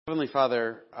Heavenly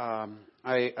Father,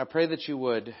 I pray that you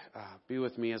would be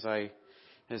with me as I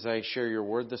share your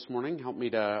word this morning. Help me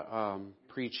to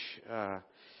preach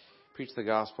the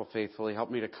gospel faithfully. Help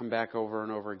me to come back over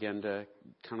and over again to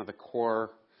kind of the core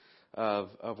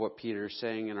of what Peter is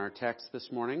saying in our text this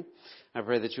morning. I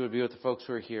pray that you would be with the folks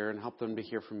who are here and help them to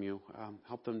hear from you.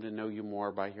 Help them to know you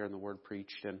more by hearing the word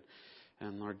preached.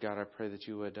 And Lord God, I pray that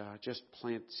you would just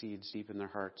plant seeds deep in their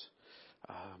hearts.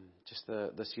 Just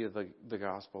the seed of the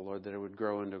gospel, Lord, that it would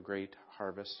grow into a great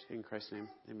harvest. In Christ's name,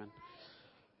 amen.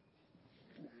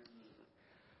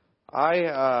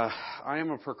 I am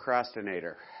a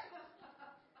procrastinator.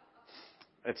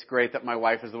 It's great that my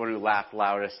wife is the one who laughed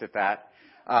loudest at that.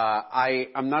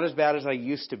 I'm not as bad as I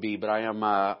used to be, but I am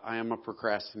a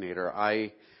procrastinator.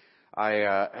 I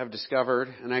have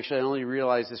discovered, and actually I only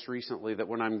realized this recently, that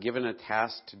when I'm given a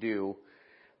task to do,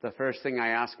 the first thing I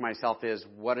ask myself is,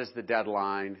 what is the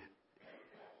deadline?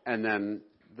 And then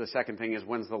the second thing is,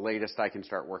 when's the latest I can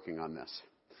start working on this?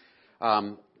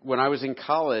 When I was in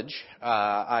college,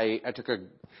 I took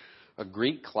a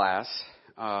Greek class,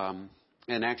 and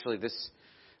actually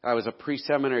I was a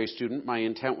pre-seminary student. My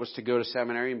intent was to go to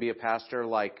seminary and be a pastor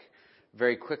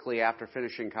very quickly after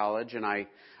finishing college, and I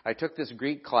took this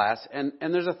Greek class, and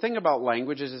there's a thing about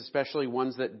languages, especially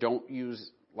ones that don't use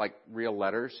real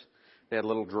letters. They had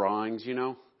little drawings,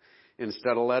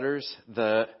 instead of letters.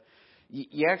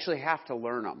 You actually have to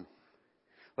learn them.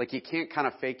 You can't kind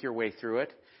of fake your way through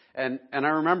it. And I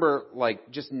remember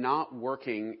just not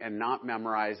working and not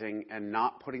memorizing and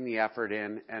not putting the effort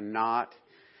in and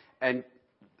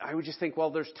I would just think,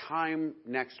 well, there's time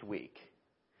next week.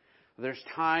 There's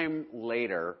time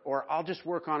later, or I'll just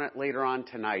work on it later on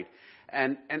tonight.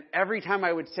 And every time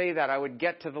I would say that, I would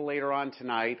get to the later on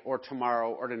tonight or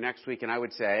tomorrow or the next week, and I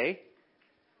would say,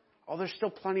 oh, there's still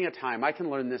plenty of time. I can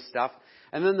learn this stuff.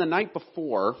 And then the night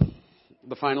before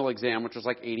the final exam, which was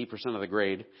 80% of the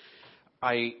grade,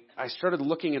 I started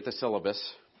looking at the syllabus.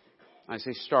 I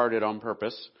say started on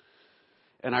purpose.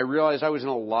 And I realized I was in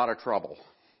a lot of trouble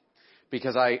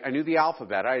because I knew the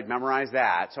alphabet. I had memorized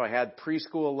that. So I had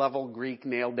preschool level Greek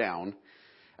nailed down,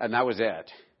 and that was it.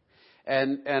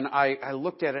 And I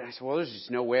looked at it and I said, well, there's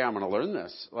just no way I'm going to learn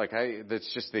this.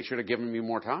 They should have given me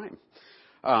more time.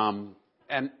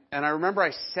 And I remember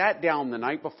I sat down the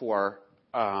night before,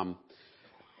 and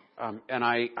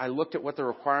I looked at what the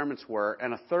requirements were,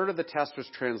 and a third of the test was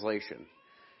translation.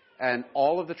 And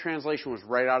all of the translation was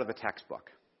right out of the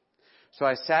textbook. So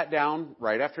I sat down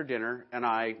right after dinner, and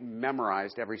I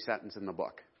memorized every sentence in the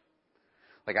book.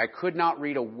 I could not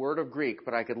read a word of Greek,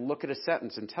 but I could look at a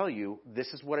sentence and tell you, this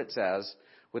is what it says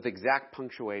with exact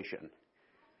punctuation.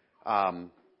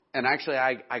 And actually,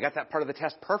 I got that part of the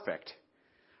test perfect.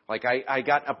 I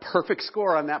got a perfect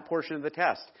score on that portion of the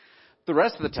test. The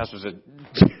rest of the test was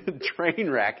a train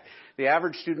wreck. The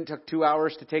average student took 2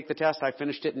 hours to take the test. I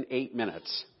finished it in 8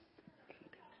 minutes.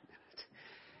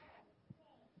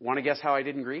 Want to guess how I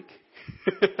did in Greek?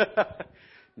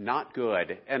 Not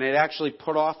good. And it actually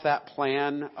put off that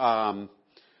plan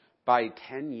by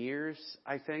 10 years,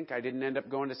 I think. I didn't end up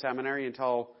going to seminary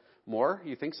until more.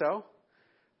 You think so?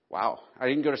 Wow. I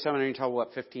didn't go to seminary until,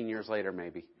 15 years later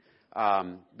maybe.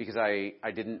 Because I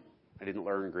didn't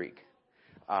learn Greek.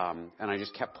 And I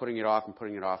just kept putting it off and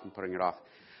putting it off and putting it off.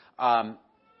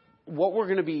 What we're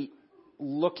going to be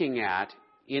looking at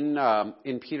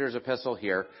in Peter's epistle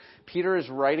here, Peter is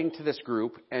writing to this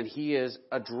group, and he is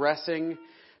addressing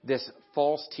this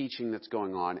false teaching that's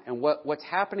going on. And what's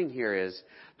happening here is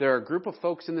there are a group of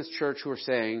folks in this church who are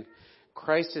saying,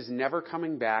 Christ is never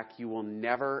coming back. You will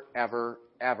never, ever,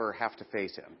 ever have to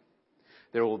face him.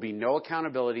 There will be no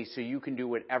accountability, so you can do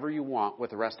whatever you want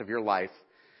with the rest of your life.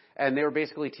 And they were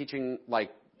basically teaching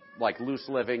like loose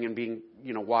living and being,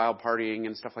 wild partying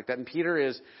and stuff like that. And Peter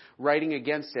is writing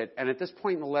against it. And at this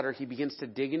point in the letter, he begins to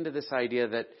dig into this idea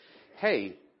that,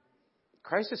 hey,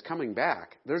 Christ is coming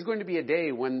back. There's going to be a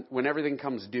day when everything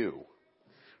comes due,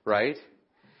 right?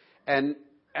 And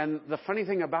the funny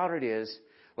thing about it is,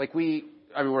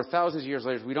 we're thousands of years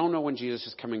later. We don't know when Jesus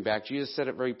is coming back. Jesus said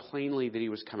it very plainly that he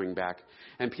was coming back.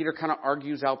 And Peter kind of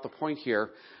argues out the point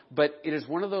here. But it is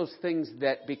one of those things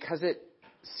that because it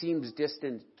seems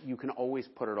distant, you can always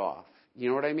put it off. You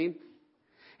know what I mean?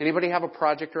 Anybody have a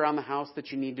project around the house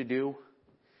that you need to do?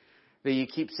 That you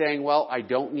keep saying, well, I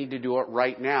don't need to do it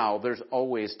right now. There's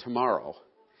always tomorrow.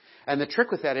 And the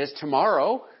trick with that is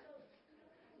tomorrow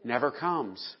never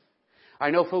comes. I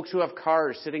know folks who have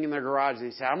cars sitting in their garage. They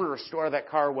say, I'm going to restore that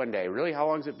car one day. Really? How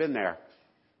long has it been there?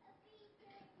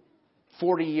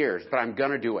 40 years, but I'm going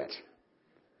to do it.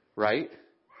 Right?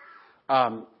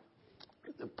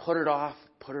 Put it off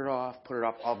Put it off.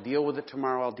 I'll deal with it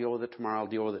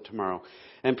tomorrow.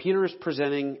 And Peter is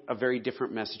presenting a very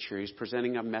different message here. He's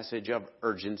presenting a message of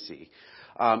urgency.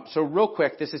 So real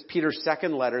quick, this is Peter's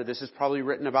second letter. This is probably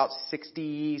written about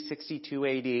 62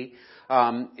 AD.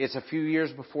 It's a few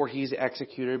years before he's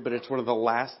executed, but it's one of the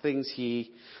last things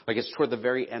it's toward the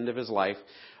very end of his life.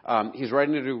 He's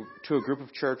writing to a group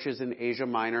of churches in Asia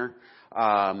Minor.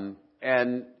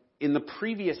 And in the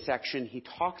previous section, he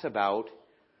talks about,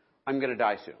 I'm going to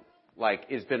die soon.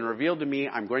 It's been revealed to me,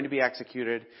 I'm going to be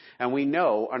executed. And we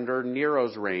know under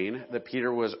Nero's reign that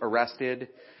Peter was arrested,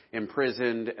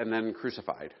 imprisoned, and then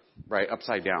crucified, right,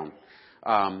 upside down.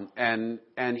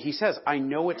 And he says, I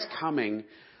know it's coming,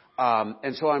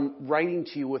 and so I'm writing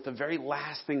to you with the very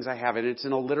last things I have. And it's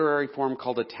in a literary form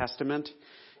called a testament.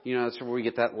 That's where we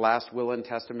get that last will and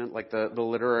testament, the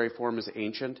literary form is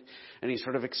ancient. And he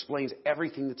sort of explains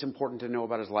everything that's important to know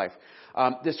about his life.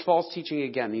 This false teaching,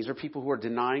 again, these are people who are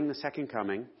denying the second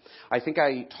coming. I think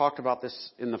I talked about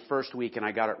this in the first week and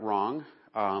I got it wrong.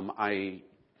 I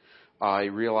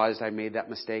realized I made that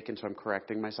mistake, and so I'm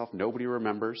correcting myself. Nobody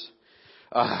remembers.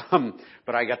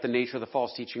 But I got the nature of the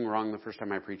false teaching wrong the first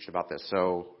time I preached about this,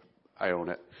 so I own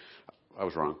it. I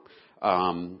was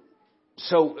wrong.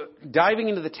 So diving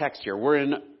into the text here, we're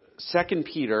in 2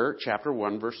 Peter chapter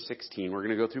 1, verse 16. We're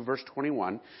going to go through verse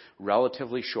 21,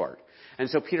 relatively short. And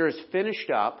so Peter has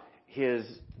finished up his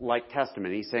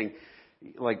testament. He's saying,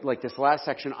 this last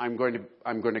section, I'm going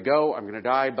to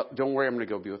die, but don't worry, I'm going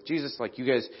to go be with Jesus. You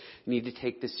guys need to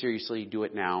take this seriously, do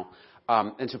it now.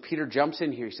 And so Peter jumps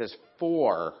in here. He says,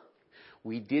 "For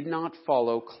we did not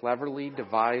follow cleverly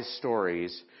devised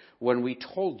stories when we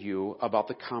told you about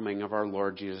the coming of our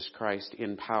Lord Jesus Christ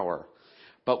in power,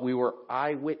 but we were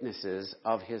eyewitnesses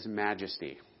of his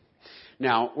majesty."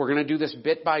 Now, we're going to do this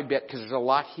bit by bit because there's a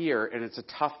lot here, and it's a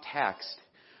tough text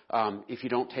if you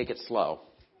don't take it slow.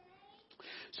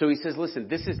 So he says, listen,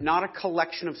 this is not a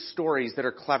collection of stories that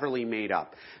are cleverly made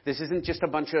up. This isn't just a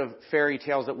bunch of fairy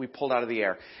tales that we pulled out of the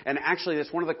air. And actually,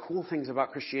 that's one of the cool things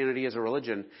about Christianity as a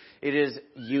religion. It is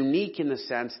unique in the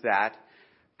sense that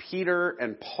Peter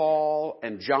and Paul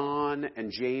and John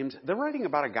and James, they're writing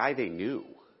about a guy they knew,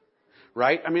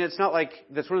 right? I mean, it's not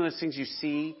that's one of those things you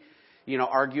see,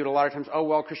 argued a lot of times. Oh,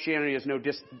 well, Christianity is no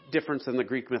difference than the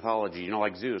Greek mythology,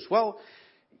 like Zeus. Well,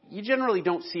 you generally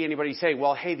don't see anybody say,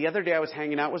 well, hey, the other day I was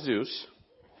hanging out with Zeus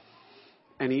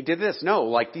and he did this.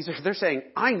 No, they're saying,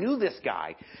 I knew this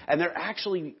guy. And they're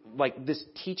actually, this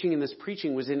teaching and this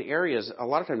preaching was in areas, a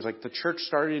lot of times, the church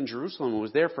started in Jerusalem and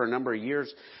was there for a number of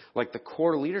years. The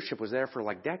core leadership was there for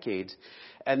decades.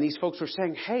 And these folks were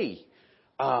saying, hey,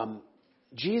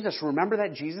 Jesus, remember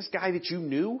that Jesus guy that you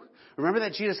knew? Remember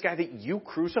that Jesus guy that you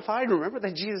crucified? Remember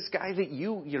that Jesus guy that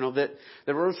you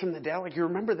that rose from the dead? You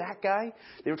remember that guy?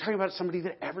 They were talking about somebody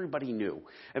that everybody knew.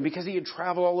 And because he had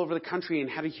traveled all over the country and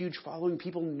had a huge following,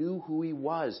 people knew who he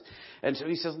was. And so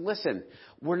he says, listen,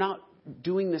 we're not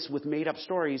doing this with made up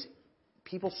stories.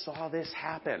 People saw this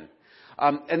happen.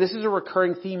 And this is a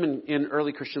recurring theme in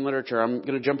early Christian literature. I'm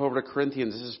going to jump over to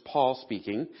Corinthians. This is Paul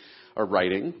speaking. Or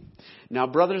writing. Now,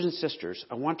 brothers and sisters,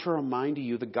 I want to remind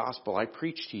you the gospel I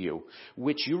preached to you,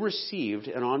 which you received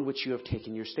and on which you have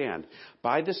taken your stand.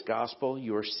 By this gospel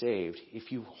you are saved,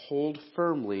 if you hold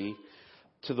firmly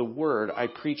to the word I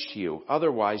preached to you.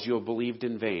 Otherwise you have believed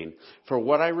in vain. For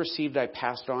what I received I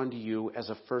passed on to you as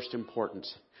of first importance.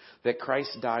 That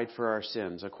Christ died for our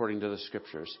sins, according to the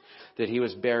Scriptures. That he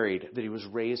was buried. That he was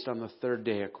raised on the third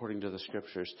day, according to the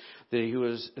Scriptures.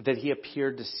 That he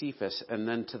appeared to Cephas and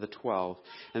then to the 12.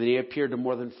 And that he appeared to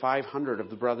more than 500 of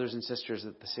the brothers and sisters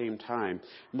at the same time,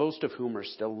 most of whom are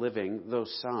still living, though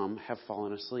some have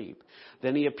fallen asleep.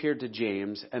 Then he appeared to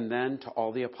James, and then to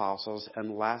all the apostles,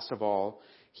 and last of all,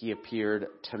 he appeared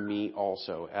to me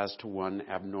also, as to one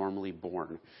abnormally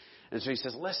born. And so he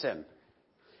says, listen,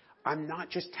 I'm not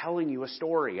just telling you a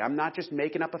story. I'm not just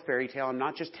making up a fairy tale. I'm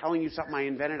not just telling you something I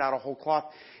invented out of whole cloth.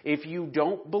 If you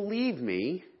don't believe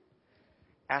me,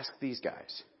 ask these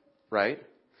guys, right?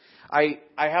 I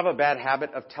have a bad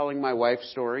habit of telling my wife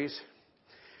stories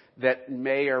that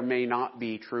may or may not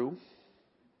be true.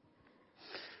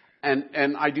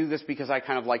 And I do this because I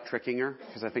kind of like tricking her,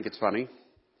 because I think it's funny.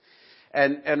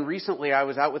 And recently I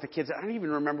was out with the kids. I don't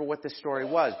even remember what this story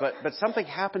was, but something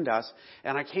happened to us,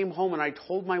 and I came home and I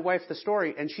told my wife the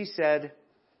story, and she said,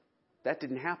 that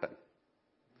didn't happen.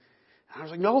 And I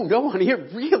was like, no, honey,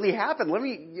 it really happened.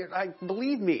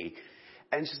 Believe me.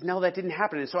 And she said, no, that didn't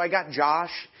happen. And so I got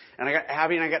Josh, and I got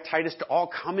Abby, and I got Titus to all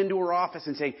come into her office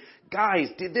and say, guys,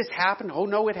 did this happen? Oh,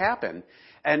 no, it happened.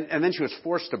 And then she was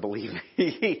forced to believe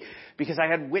me because I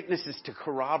had witnesses to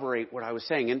corroborate what I was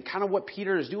saying. And kind of what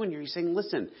Peter is doing here, he's saying,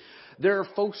 listen, There are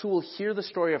folks who will hear the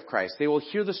story of Christ. They will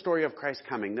hear the story of Christ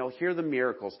coming. They'll hear the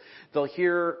miracles. They'll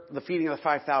hear the feeding of the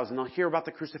 5,000. They'll hear about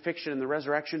the crucifixion and the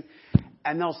resurrection.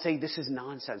 And they'll say, this is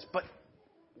nonsense. But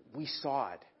we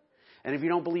saw it. And if you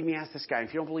don't believe me, ask this guy.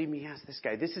 If you don't believe me, ask this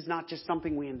guy. This is not just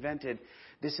something we invented.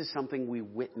 This is something we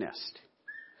witnessed.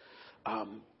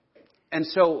 And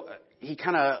so he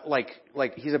kind of like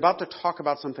he's about to talk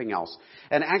about something else.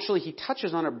 And actually he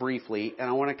touches on it briefly. And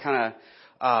I want to kind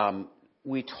of,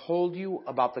 we told you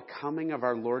about the coming of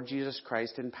our Lord Jesus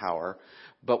Christ in power,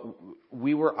 but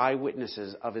we were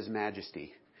eyewitnesses of his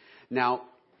majesty. Now,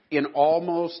 in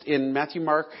Matthew,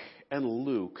 Mark, and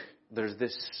Luke, there's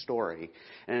this story,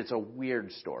 and it's a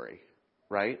weird story,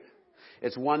 right?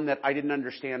 It's one that I didn't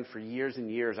understand for years and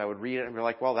years. I would read it and be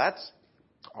like, well, that's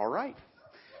all right.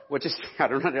 Which is, I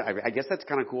don't know, I guess that's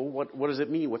kind of cool. What does it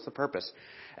mean? What's the purpose?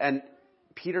 And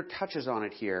Peter touches on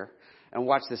it here. And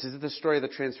watch this. This is the story of the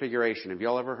Transfiguration. Have you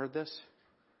all ever heard this?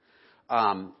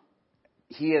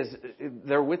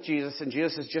 They're with Jesus, and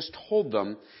Jesus has just told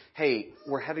them, hey,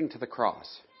 we're heading to the cross.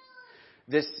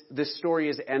 This story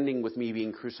is ending with me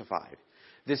being crucified.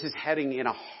 This is heading in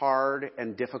a hard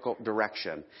and difficult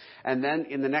direction. And then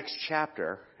in the next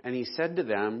chapter, and he said to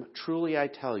them, truly I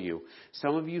tell you,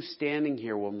 some of you standing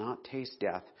here will not taste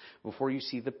death before you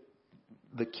see the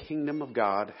kingdom of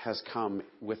God has come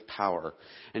with power.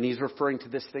 And he's referring to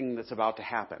this thing that's about to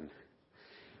happen.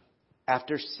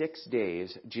 After 6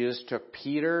 days, Jesus took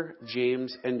Peter,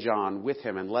 James, and John with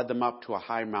him and led them up to a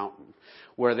high mountain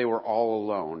where they were all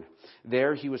alone.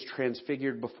 There he was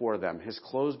transfigured before them. His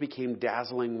clothes became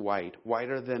dazzling white,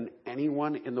 whiter than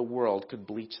anyone in the world could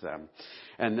bleach them.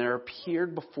 And there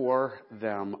appeared before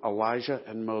them Elijah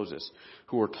and Moses,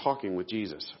 who were talking with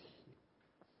Jesus.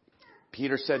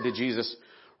 Peter said to Jesus,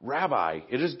 Rabbi,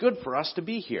 it is good for us to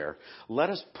be here. Let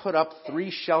us put up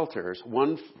 3 shelters,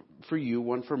 one for you,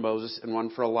 one for Moses, and one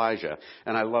for Elijah.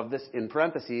 And I love this in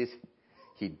parentheses.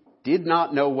 He did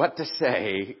not know what to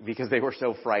say because they were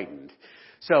so frightened.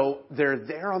 So they're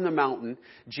there on the mountain.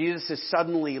 Jesus is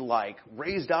suddenly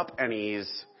raised up and he's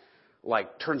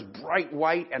turns bright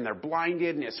white and they're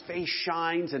blinded and his face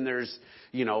shines. And there's,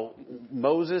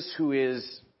 Moses who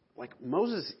is like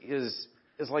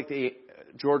the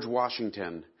George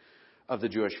Washington of the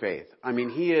Jewish faith. I mean,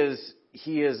 he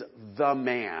is the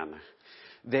man.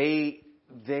 They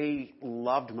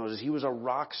loved Moses. He was a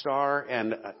rock star,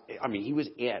 and he was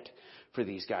it for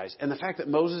these guys. And the fact that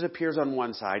Moses appears on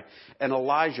one side and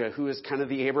Elijah, who is kind of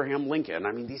the Abraham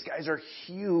Lincoln. These guys are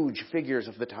huge figures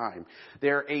of the time.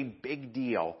 They're a big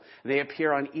deal. They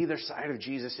appear on either side of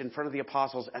Jesus in front of the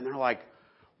apostles, and they're like,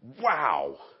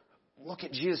 wow, look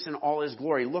at Jesus in all his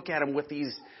glory. Look at him with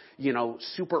these,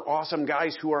 super awesome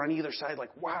guys who are on either side.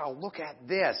 Like, wow, look at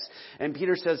this. And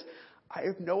Peter says, I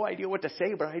have no idea what to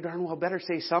say, but I darn well better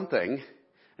say something.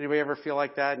 Anybody ever feel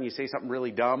like that and you say something really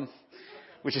dumb?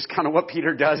 Which is kind of what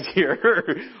Peter does here.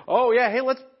 Oh yeah, hey,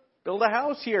 let's build a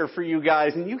house here for you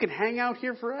guys and you can hang out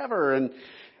here forever. And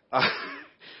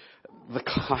the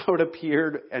cloud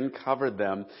appeared and covered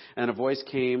them, and a voice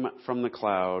came from the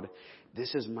cloud.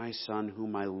 This is my son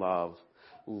whom I love.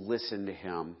 Listen to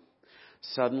him.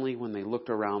 Suddenly, when they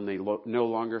looked around, they no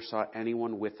longer saw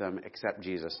anyone with them except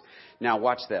Jesus. Now,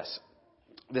 watch this.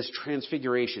 This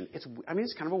transfiguration. It's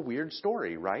kind of a weird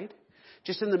story, right?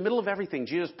 Just in the middle of everything,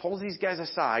 Jesus pulls these guys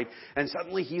aside, and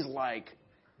suddenly he's like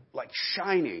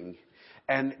shining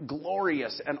and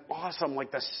glorious and awesome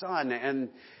like the sun.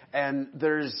 And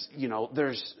there's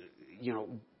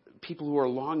people who are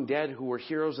long dead who were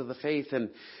heroes of the faith,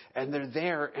 and they're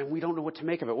there, and we don't know what to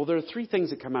make of it. Well, there are 3 things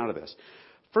that come out of this.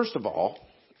 First of all,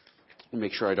 let me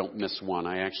make sure I don't miss one.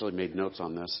 I actually made notes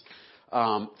on this.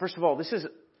 First of all, this is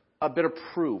a bit of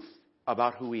proof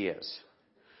about who he is,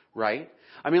 right?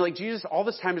 Jesus all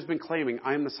this time has been claiming,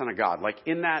 I am the Son of God.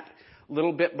 In that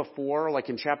little bit before,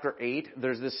 in chapter 8,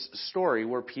 there's this story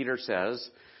where Peter says,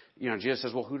 Jesus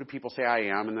says, well, who do people say I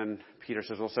am? And then Peter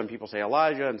says, well, some people say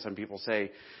Elijah, and some people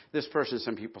say this person,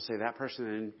 some people say that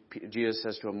person. And Jesus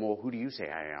says to him, well, who do you say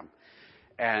I am?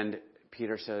 And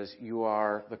Peter says, you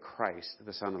are the Christ,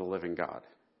 the Son of the living God.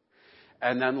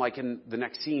 And then in the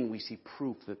next scene, we see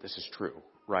proof that this is true,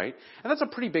 right? And that's a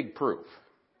pretty big proof.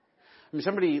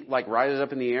 Somebody rises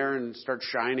up in the air and starts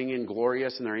shining and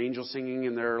glorious, and there are angels singing,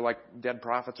 and there are dead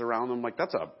prophets around them.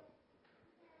 That's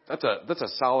a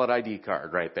solid ID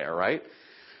card right there, right?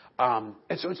 And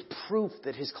so it's proof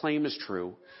that his claim is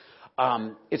true.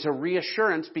 It's a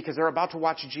reassurance because they're about to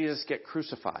watch Jesus get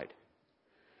crucified,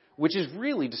 which is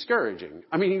really discouraging.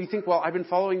 You think, well, I've been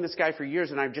following this guy for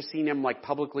years and I've just seen him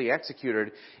publicly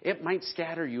executed. It might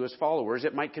scatter you as followers.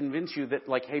 It might convince you that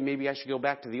hey, maybe I should go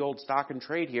back to the old stock and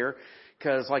trade here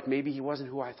because like maybe he wasn't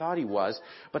who I thought he was,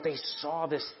 but they saw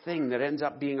this thing that ends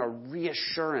up being a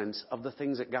reassurance of the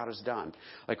things that God has done,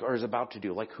 like, or is about to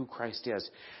do, like who Christ is.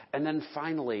 And then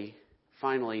finally,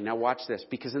 now watch this,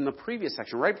 because in the previous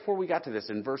section, right before we got to this,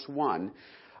 in verse 1,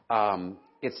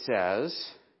 it says,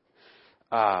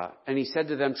 and he said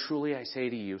to them, truly I say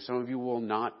to you, some of you will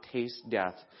not taste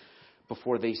death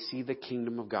before they see the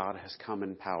kingdom of God has come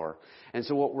in power. And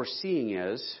so what we're seeing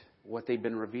is, what they've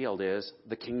been revealed is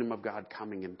the kingdom of God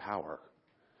coming in power,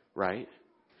 right?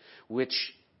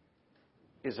 Which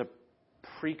is a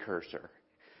precursor.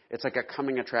 It's like a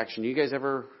coming attraction. You guys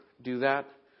ever do that?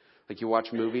 Like you watch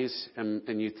movies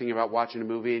and you think about watching a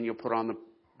movie and you'll put on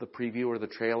the preview or the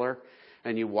trailer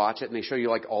and you watch it and they show you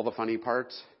like all the funny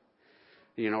parts,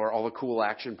 you know, or all the cool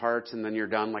action parts, and then you're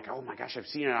done like, oh my gosh, I've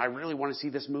seen it. I really want to see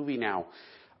this movie now.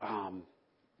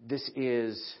 This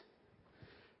is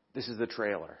the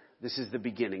trailer. This is the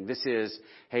beginning. This is,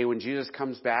 hey, when Jesus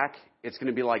comes back, it's going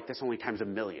to be like this only times a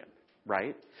million,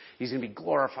 right? He's going to be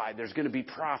glorified. There's going to be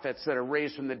prophets that are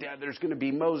raised from the dead. There's going to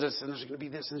be Moses, and there's going to be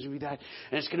this, and there's going to be that.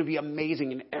 And it's going to be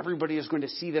amazing, and everybody is going to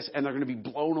see this, and they're going to be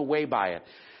blown away by it.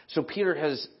 So Peter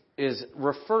is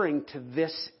referring to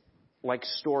this like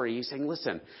story. He's saying,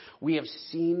 listen, we have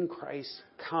seen Christ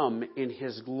come in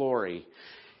his glory.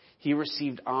 He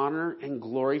received honor and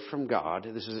glory from God.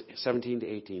 This is 17 to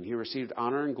 18. He received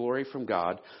honor and glory from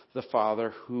God, the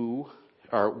Father,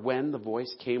 when the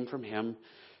voice came to him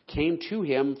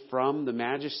from the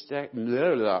majesty.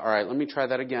 All right, let me try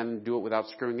that again. Do it without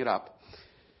screwing it up.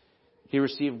 He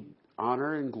received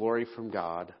honor and glory from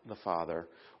God, the Father,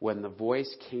 when the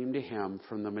voice came to him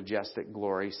from the majestic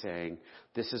glory, saying,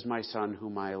 this is my Son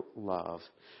whom I love.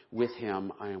 With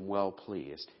him I am well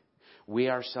pleased. We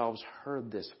ourselves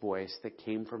heard this voice that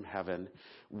came from heaven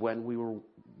when we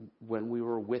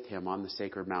were with him on the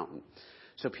sacred mountain.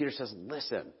 So Peter says,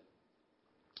 listen,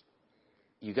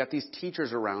 you got these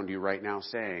teachers around you right now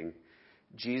saying,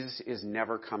 Jesus is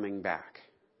never coming back.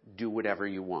 Do whatever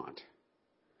you want.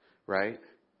 Right?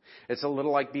 It's a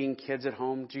little like being kids at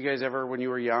home. Do you guys ever, when you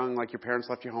were young, like your parents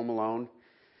left you home alone,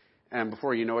 and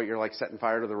before you know it, you're like setting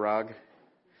fire to the rug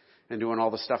and doing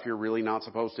all the stuff you're really not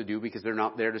supposed to do because they're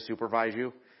not there to supervise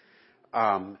you.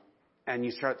 And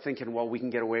you start thinking, well, we can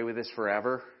get away with this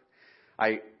forever.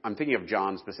 I'm thinking of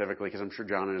John specifically because I'm sure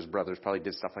John and his brothers probably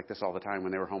did stuff like this all the time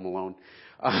when they were home alone.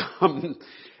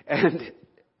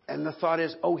 And the thought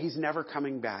is, oh, he's never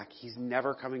coming back. He's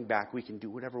never coming back. We can do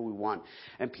whatever we want.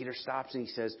 And Peter stops and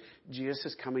he says, Jesus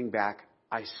is coming back.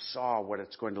 I saw what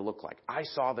it's going to look like. I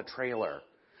saw the trailer.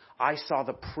 I saw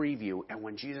the preview, and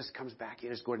when Jesus comes back,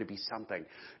 it is going to be something.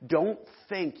 Don't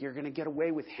think you're going to get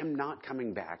away with him not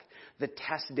coming back. The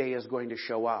test day is going to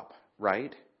show up,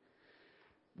 right?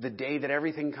 The day that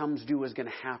everything comes due is going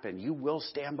to happen. You will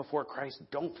stand before Christ.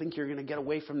 Don't think you're going to get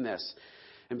away from this.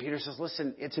 And Peter says,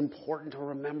 listen, it's important to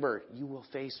remember you will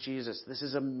face Jesus. This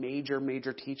is a major,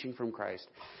 major teaching from Christ.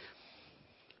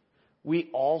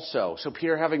 So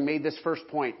Peter, having made this first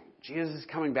point, Jesus is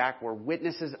coming back. We're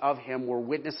witnesses of him. We're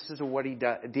witnesses of what he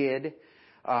did.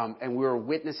 And we're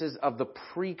witnesses of the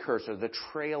precursor, the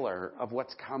trailer of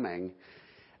what's coming.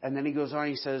 And then he goes on,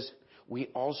 he says, we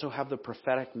also have the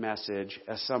prophetic message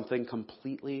as something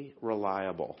completely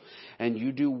reliable. And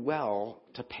you do well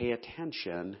to pay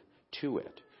attention to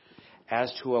it,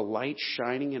 as to a light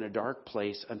shining in a dark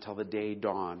place until the day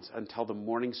dawns, until the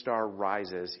morning star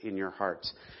rises in your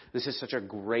hearts. This is such a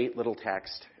great little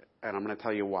text, and I'm going to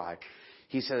tell you why.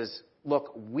 He says,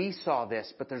 look, we saw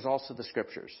this, but there's also the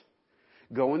scriptures.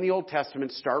 Go in the Old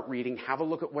Testament, start reading, have a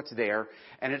look at what's there,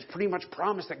 and it's pretty much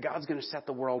promised that God's going to set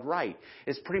the world right.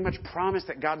 It's pretty much promised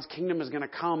that God's kingdom is going to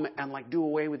come and do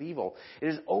away with evil. It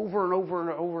is over and over and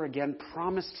over again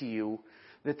promised to you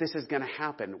that this is going to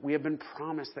happen. We have been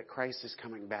promised that Christ is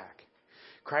coming back.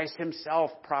 Christ himself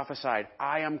prophesied,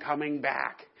 I am coming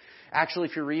back. Actually,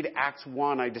 if you read Acts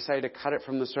 1, I decided to cut it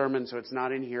from the sermon so it's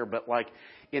not in here, but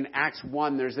in Acts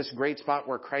 1, there's this great spot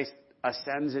where Christ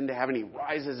ascends into heaven. He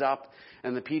rises up,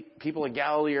 and the people of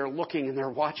Galilee are looking, and they're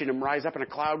watching him rise up, and a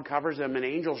cloud covers him, and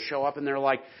angels show up, and they're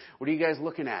like, what are you guys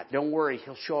looking at? Don't worry,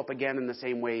 he'll show up again in the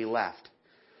same way he left.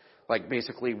 Like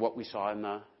basically what we saw in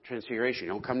the Transfiguration.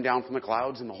 He'll come down from the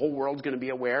clouds, and the whole world's going to be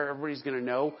aware. Everybody's going to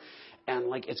know, and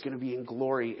it's going to be in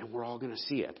glory, and we're all going to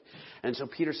see it. And so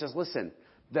Peter says, listen,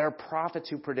 there are prophets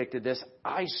who predicted this.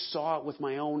 I saw it with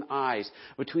my own eyes.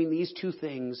 Between these two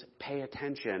things, pay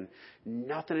attention.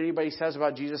 Nothing anybody says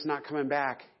about Jesus not coming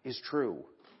back is true.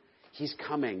 He's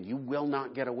coming. You will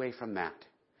not get away from that.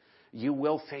 You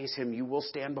will face him. You will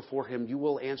stand before him. You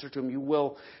will answer to him. You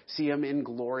will see him in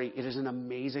glory. It is an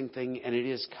amazing thing, and it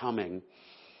is coming.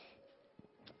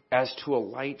 as to a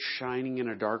light shining in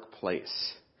a dark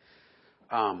place.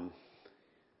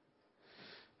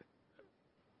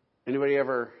 Anybody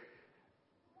ever?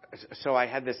 So I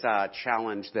had this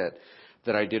challenge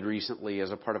that I did recently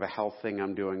as a part of a health thing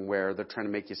I'm doing where they're trying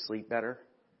to make you sleep better.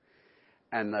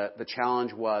 And the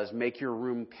challenge was make your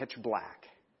room pitch black.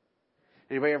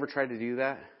 Anybody ever tried to do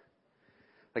that?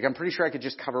 Like, I'm pretty sure I could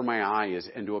just cover my eyes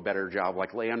and do a better job,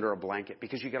 like lay under a blanket,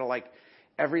 because you got to, like,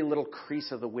 every little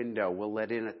crease of the window will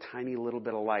let in a tiny little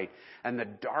bit of light. And the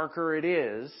darker it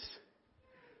is,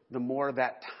 the more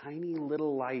that tiny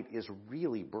little light is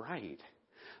really bright.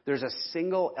 There's a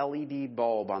single LED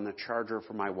bulb on the charger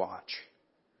for my watch,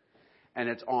 and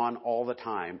it's on all the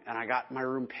time. And I got my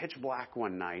room pitch black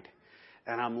one night,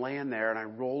 and I'm laying there, and I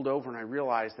rolled over, and I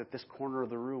realized that this corner of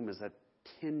the room is a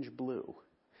tinge blue.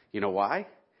 You know why?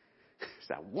 It's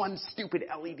that one stupid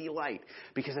LED light.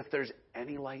 Because if there's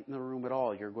any light in the room at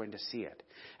all, you're going to see it.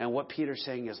 And what Peter's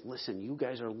saying is, listen, you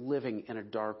guys are living in a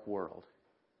dark world.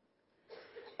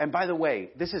 And by the way,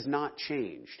 this has not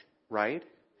changed, right?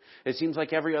 It seems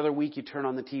like every other week you turn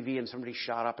on the TV and somebody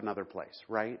shot up another place,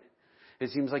 right? It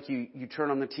seems like you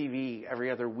turn on the TV every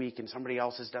other week and somebody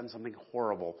else has done something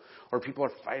horrible. Or people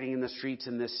are fighting in the streets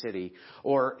in this city.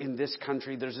 Or in this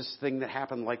country there's this thing that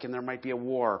happened, like, and there might be a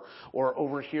war. Or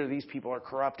over here these people are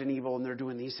corrupt and evil and they're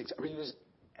doing these things. I mean, it's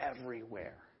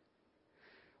everywhere.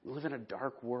 We live in a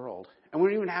dark world. And we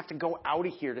don't even have to go out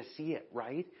of here to see it,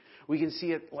 right? We can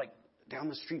see it, like, down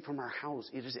the street from our house.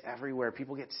 It is everywhere.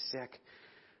 People get sick.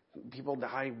 People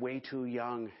die way too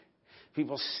young.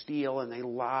 People steal and they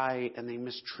lie and they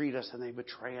mistreat us and they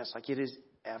betray us. Like, it is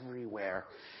everywhere.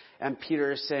 And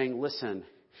Peter is saying, listen,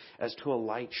 as to a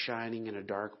light shining in a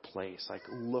dark place, like,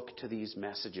 look to these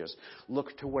messages.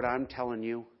 Look to what I'm telling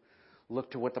you.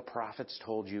 Look to what the prophets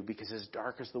told you, because as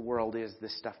dark as the world is,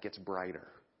 this stuff gets brighter,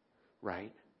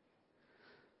 right?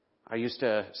 I used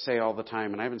to say all the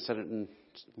time, and I haven't said it in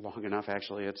long enough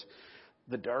actually, it's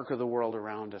the darker the world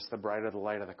around us, the brighter the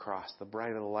light of the cross, the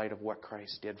brighter the light of what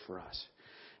Christ did for us.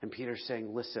 And Peter's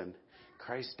saying, listen,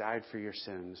 Christ died for your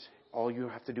sins. All you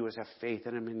have to do is have faith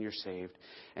in him and you're saved.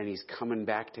 And he's coming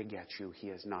back to get you. He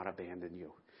has not abandoned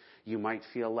you. You might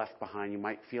feel left behind. You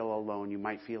might feel alone. You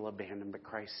might feel abandoned, but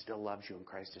Christ still loves you and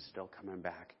Christ is still coming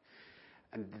back.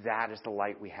 And that is the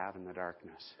light we have in the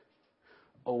darkness.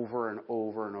 Over and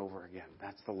over and over again.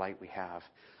 That's the light we have.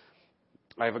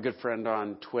 I have a good friend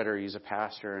on Twitter. He's a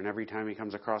pastor, and every time he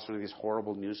comes across one of these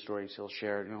horrible news stories, he'll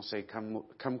share it, and he'll say,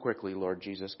 come quickly, Lord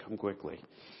Jesus, come quickly.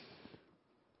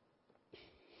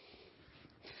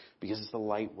 Because it's the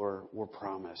light we're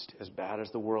promised. As bad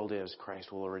as the world is,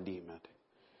 Christ will redeem it.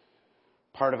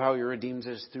 Part of how he redeems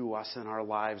it is through us in our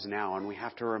lives now, and we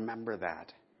have to remember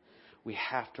that. We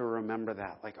have to remember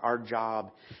that. Like, our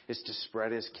job is to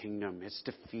spread his kingdom. It's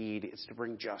to feed. It's to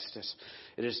bring justice.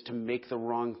 It is to make the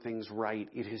wrong things right.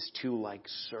 It is to, like,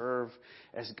 serve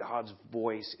as God's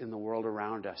voice in the world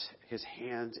around us. His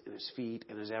hands and his feet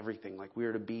and his everything. Like, we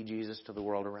are to be Jesus to the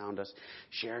world around us.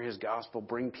 Share his gospel.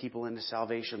 Bring people into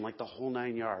salvation. Like the whole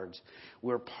 9 yards.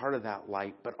 We're part of that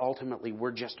light. But ultimately,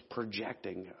 we're just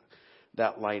projecting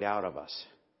that light out of us.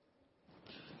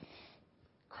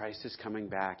 Christ is coming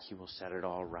back. He will set it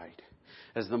all right.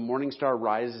 As the morning star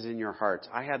rises in your hearts,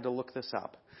 I had to look this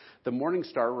up. The morning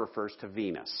star refers to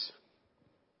Venus.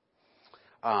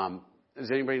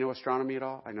 Does anybody know astronomy at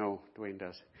all? I know Dwayne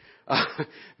does.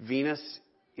 Venus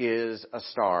is a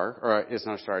star, or it's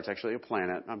not a star, it's actually a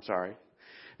planet. I'm sorry.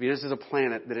 Venus is a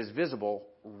planet that is visible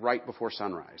right before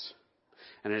sunrise.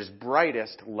 And it is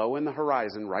brightest low in the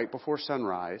horizon right before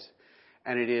sunrise.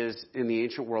 And it is, in the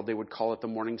ancient world, they would call it the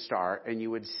morning star, and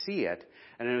you would see it,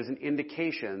 and it was an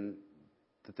indication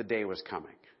that the day was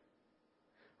coming,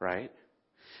 right?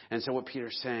 And so what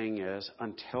Peter's saying is,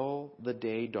 until the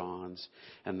day dawns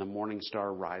and the morning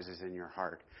star rises in your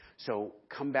heart. So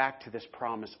come back to this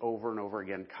promise over and over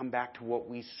again. Come back to what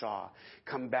we saw.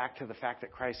 Come back to the fact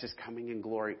that Christ is coming in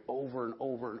glory over and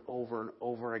over and over and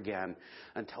over again,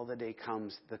 until the day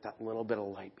comes that that little bit of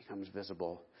light becomes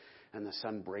visible. And the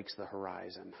sun breaks the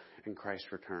horizon, and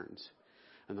Christ returns.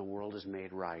 And the world is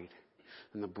made right,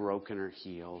 and the broken are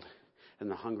healed, and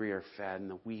the hungry are fed,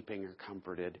 and the weeping are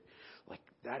comforted. Like,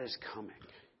 that is coming.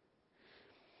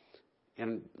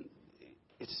 And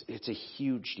it's a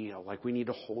huge deal. Like, we need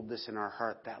to hold this in our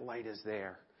heart. That light is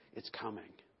there. It's coming.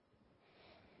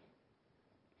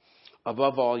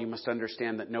 Above all, you must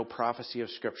understand that no prophecy of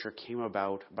Scripture came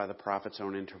about by the prophet's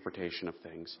own interpretation of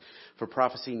things. For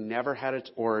prophecy never had its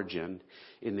origin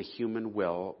in the human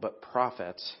will, but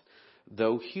prophets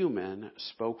though human,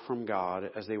 spoke from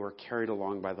God as they were carried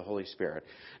along by the Holy Spirit.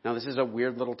 Now, this is a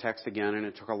weird little text again, and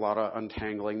it took a lot of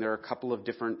untangling. There are a couple of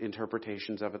different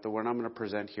interpretations of it. The one I'm going to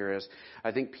present here is,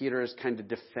 I think Peter is kind of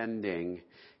defending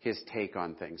his take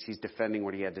on things. He's defending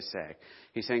what he had to say.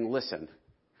 He's saying, listen,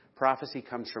 prophecy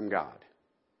comes from God.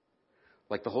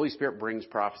 Like the Holy Spirit brings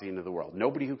prophecy into the world.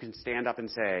 Nobody who can stand up and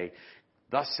say,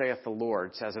 thus saith the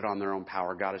Lord, says it on their own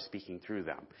power. God is speaking through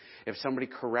them. If somebody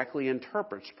correctly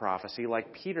interprets prophecy,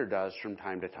 like Peter does from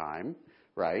time to time,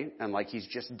 right? And like he's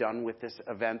just done with this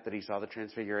event that he saw the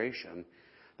transfiguration,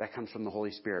 that comes from the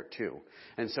Holy Spirit too.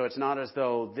 And so it's not as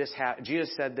though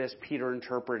Jesus said this, Peter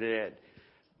interpreted it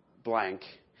blank.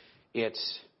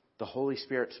 It's the Holy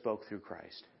Spirit spoke through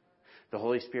Christ. The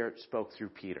Holy Spirit spoke through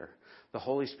Peter. The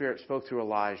Holy Spirit spoke through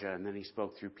Elijah, and then he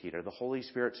spoke through Peter. The Holy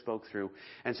Spirit spoke through.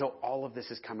 And so all of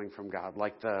this is coming from God,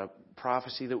 like the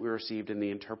prophecy that we received and the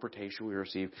interpretation we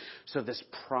received. So this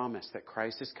promise that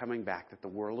Christ is coming back, that the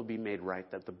world will be made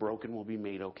right, that the broken will be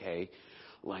made okay,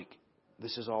 like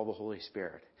this is all the Holy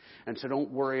Spirit. And so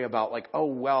don't worry about like, oh,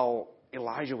 well,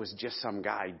 Elijah was just some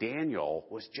guy. Daniel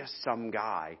was just some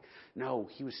guy. No,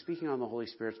 he was speaking on the Holy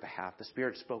Spirit's behalf. The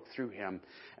Spirit spoke through him.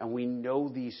 And we know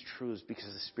these truths because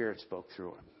the Spirit spoke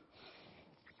through him.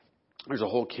 There's a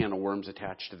whole can of worms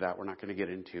attached to that we're not going to get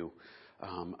into.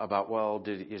 About, well,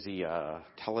 is he a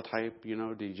teletype? You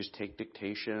know, did he just take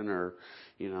dictation? Or,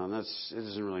 you know, it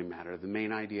doesn't really matter. The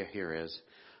main idea here is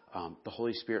the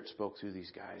Holy Spirit spoke through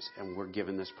these guys. And we're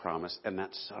given this promise. And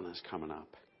that Son is coming up.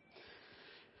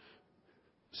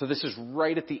 So this is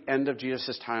right at the end of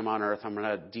Jesus' time on earth. I'm going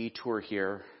to detour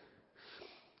here.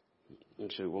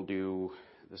 Actually, we'll do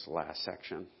this last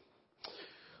section.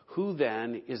 Who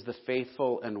then is the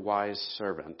faithful and wise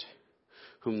servant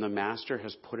whom the master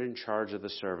has put in charge of the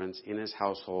servants in his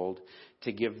household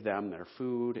to give them their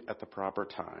food at the proper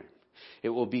time? It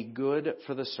will be good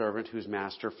for the servant whose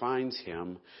master finds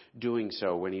him doing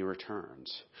so when he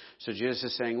returns. So Jesus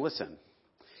is saying, listen,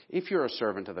 if you're a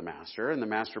servant of the master and the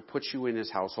master puts you in his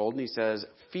household and he says,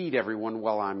 feed everyone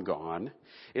while I'm gone,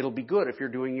 it'll be good if you're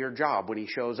doing your job when he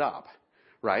shows up,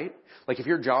 right? Like if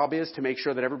your job is to make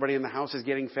sure that everybody in the house is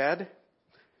getting fed,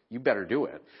 you better do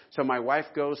it. So my wife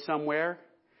goes somewhere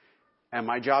and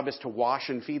my job is to wash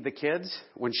and feed the kids.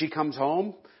 When she comes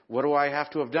home, what do I have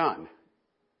to have done?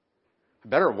 I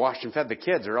better have washed and fed the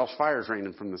kids or else fire's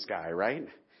raining from the sky, right?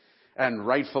 And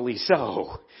rightfully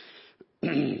so.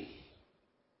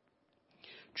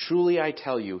 Truly, I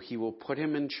tell you, he will put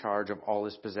him in charge of all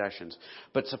his possessions.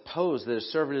 But suppose that a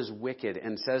servant is wicked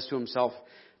and says to himself,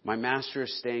 my master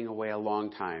is staying away a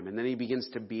long time. And then he begins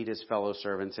to beat his fellow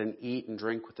servants and eat and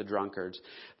drink with the drunkards.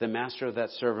 The master of that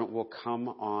servant will come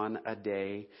on a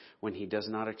day when he does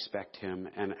not expect him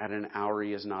and at an hour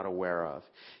he is not aware of.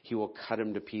 He will cut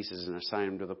him to pieces and assign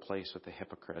him to the place with the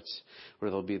hypocrites where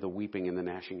there'll be the weeping and the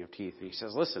gnashing of teeth. And he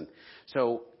says, listen,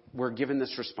 so we're given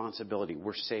this responsibility.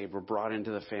 We're saved. We're brought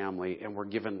into the family and we're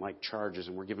given like charges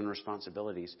and we're given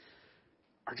responsibilities.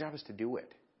 Our job is to do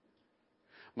it.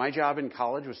 My job in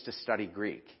college was to study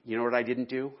Greek. You know what I didn't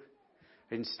do?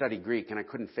 I didn't study Greek and I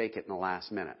couldn't fake it in the last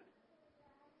minute.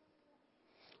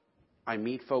 I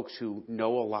meet folks who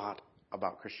know a lot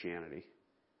about Christianity,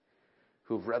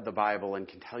 who've read the Bible and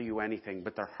can tell you anything,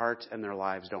 but their hearts and their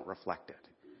lives don't reflect it.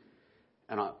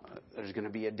 And there's going to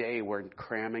be a day where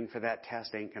cramming for that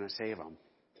test ain't going to save them.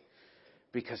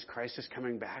 Because Christ is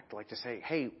coming back to say,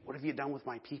 hey, what have you done with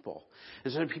my people?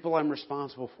 There's other people I'm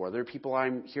responsible for. There are people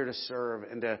I'm here to serve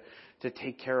and to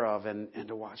take care of and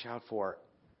to watch out for.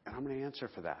 And I'm going to answer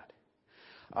for that.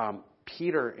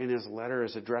 Peter, in his letter,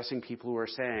 is addressing people who are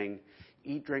saying,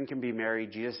 eat, drink, and be merry.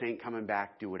 Jesus ain't coming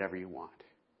back. Do whatever you want.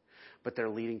 But they're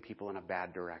leading people in a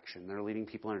bad direction. They're leading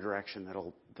people in a direction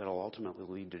that'll ultimately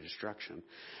lead to destruction.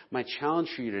 My challenge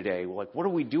for you today, what do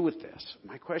we do with this?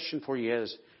 My question for you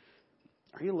is,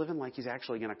 are you living like he's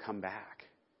actually going to come back?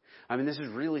 I mean, this is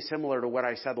really similar to what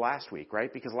I said last week,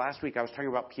 right? Because last week I was talking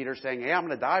about Peter saying, hey, I'm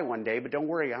going to die one day, but don't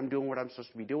worry, I'm doing what I'm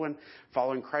supposed to be doing,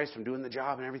 following Christ, I'm doing the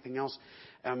job and everything else.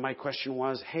 And my question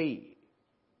was, hey,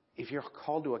 if you're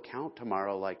called to account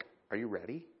tomorrow, are you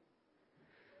ready?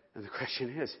 And the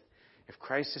question is, if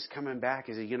Christ is coming back,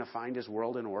 is he going to find his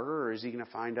world in order, or is he going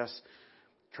to find us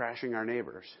trashing our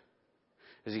neighbors?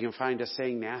 Is he going to find us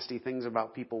saying nasty things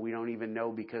about people we don't even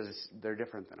know because they're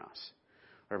different than us,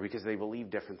 or because they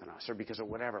believe different than us, or because of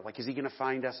whatever? Is he going to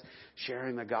find us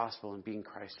sharing the gospel and being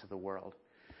Christ to the world?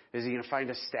 Is he going to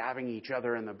find us stabbing each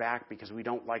other in the back because we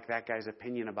don't like that guy's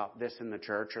opinion about this in the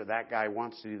church, or that guy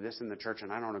wants to do this in the church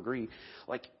and I don't agree?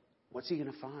 What's he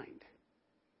going to find?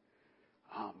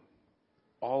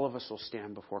 all of us will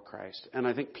stand before Christ. And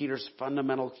I think Peter's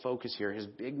fundamental focus here, his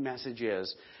big message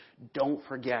is, don't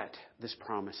forget this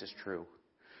promise is true.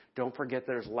 Don't forget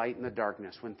there's light in the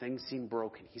darkness. When things seem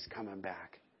broken, he's coming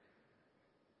back.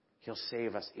 He'll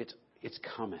save us. It's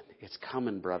coming. It's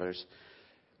coming, brothers.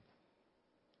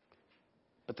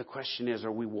 But the question is,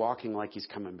 are we walking like he's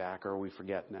coming back, or are we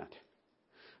forgetting it?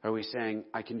 Are we saying,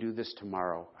 I can do this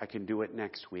tomorrow. I can do it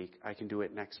next week. I can do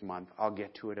it next month. I'll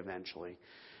get to it eventually.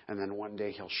 And then one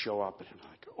day he'll show up and I'm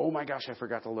like, oh my gosh, I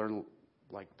forgot to learn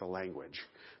the language.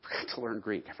 I forgot to learn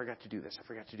Greek. I forgot to do this. I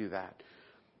forgot to do that.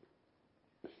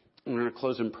 I'm going to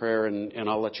close in prayer and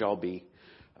I'll let you all be.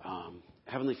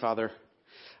 Heavenly Father,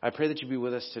 I pray that you be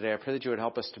with us today. I pray that you would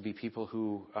help us to be people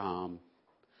who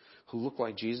look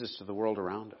like Jesus to the world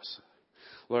around us.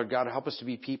 Lord God, help us to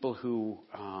be people who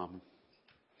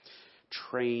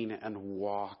train and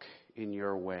walk in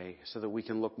your way so that we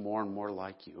can look more and more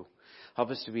like you. Help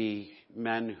us to be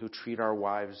men who treat our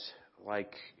wives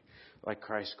like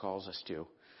Christ calls us to.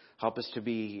 Help us to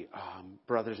be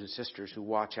brothers and sisters who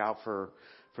watch out for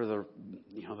the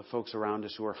folks around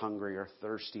us who are hungry or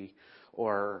thirsty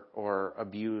or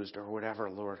abused or whatever,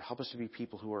 Lord. Help us to be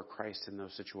people who are Christ in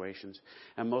those situations.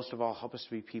 And most of all, help us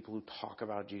to be people who talk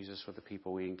about Jesus with the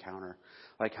people we encounter.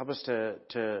 Help us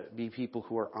to be people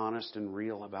who are honest and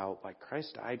real about,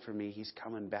 Christ died for me. He's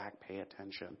coming back. Pay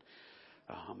attention.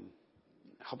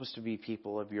 Help us to be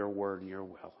people of your word and your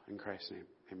will. In Christ's name,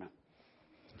 amen.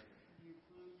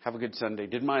 Have a good Sunday.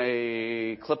 Did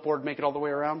my clipboard make it all the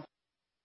way around?